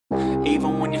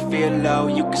Even when you feel low,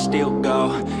 you can still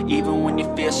go. Even when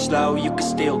you feel slow, you can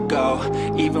still go.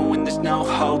 Even when there's no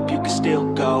hope, you can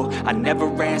still go. I never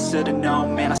answer to no,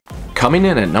 man. Coming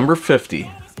in at number 50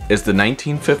 is the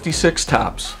 1956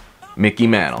 Topps Mickey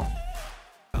Mantle.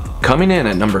 Coming in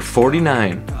at number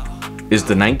 49 is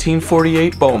the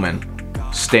 1948 Bowman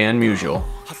Stan Musial.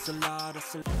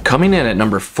 Coming in at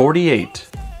number 48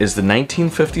 is the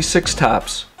 1956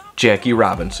 Topps Jackie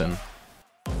Robinson.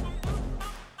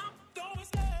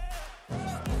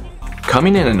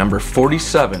 Coming in at number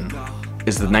 47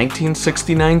 is the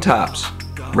 1969 Topps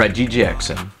Reggie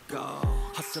Jackson.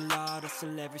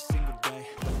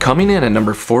 Coming in at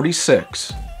number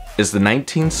 46 is the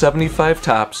 1975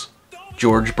 Topps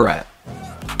George Brett.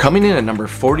 Coming in at number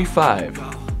 45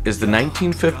 is the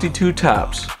 1952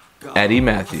 Topps Eddie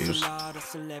Matthews.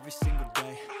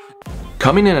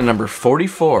 Coming in at number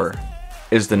 44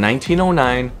 is the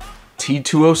 1909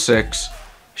 T206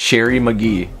 Sherry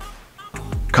McGee.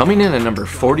 Coming in at number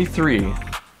 43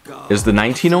 is the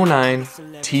 1909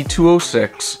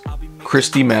 T206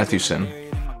 Christy Mathewson.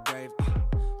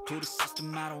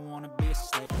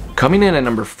 Coming in at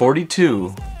number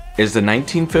 42 is the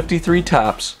 1953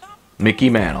 Topps Mickey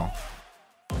Mantle.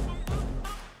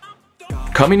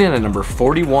 Coming in at number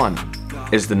 41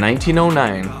 is the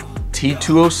 1909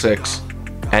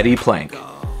 T206 Eddie Plank.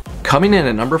 Coming in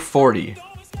at number 40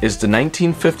 is the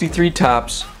 1953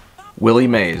 Topps Willie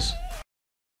Mays.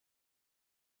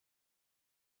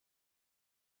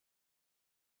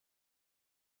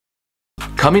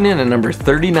 Coming in at number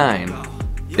 39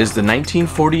 is the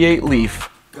 1948 Leaf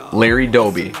Larry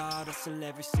Doby.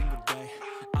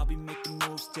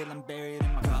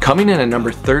 Coming in at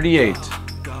number 38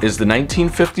 is the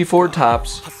 1954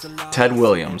 Topps Ted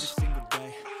Williams.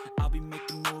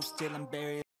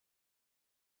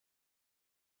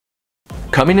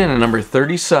 Coming in at number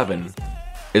 37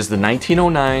 is the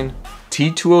 1909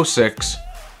 T206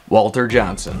 Walter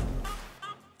Johnson.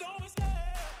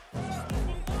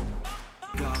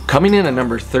 Coming in at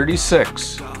number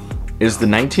 36 is the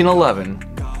 1911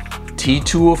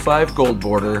 T205 Gold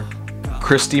Border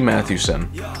Christy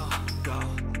Mathewson.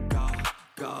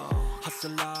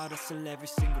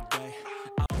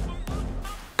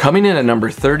 Coming in at number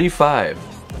 35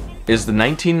 is the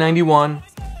 1991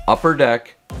 Upper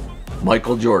Deck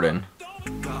Michael Jordan.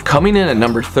 Coming in at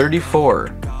number 34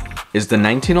 is the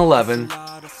 1911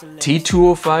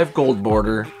 T205 Gold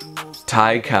Border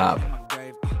Ty Cobb.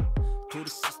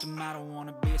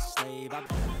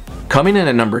 Coming in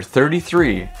at number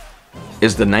 33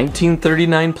 is the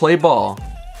 1939 Play Ball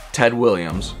Ted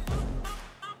Williams.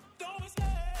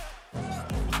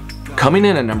 Coming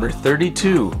in at number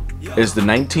 32 is the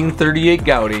 1938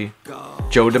 Goudey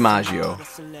Joe DiMaggio.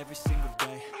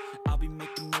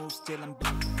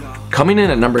 Coming in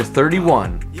at number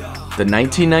 31, the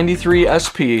 1993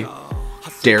 SP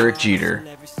Derek Jeter.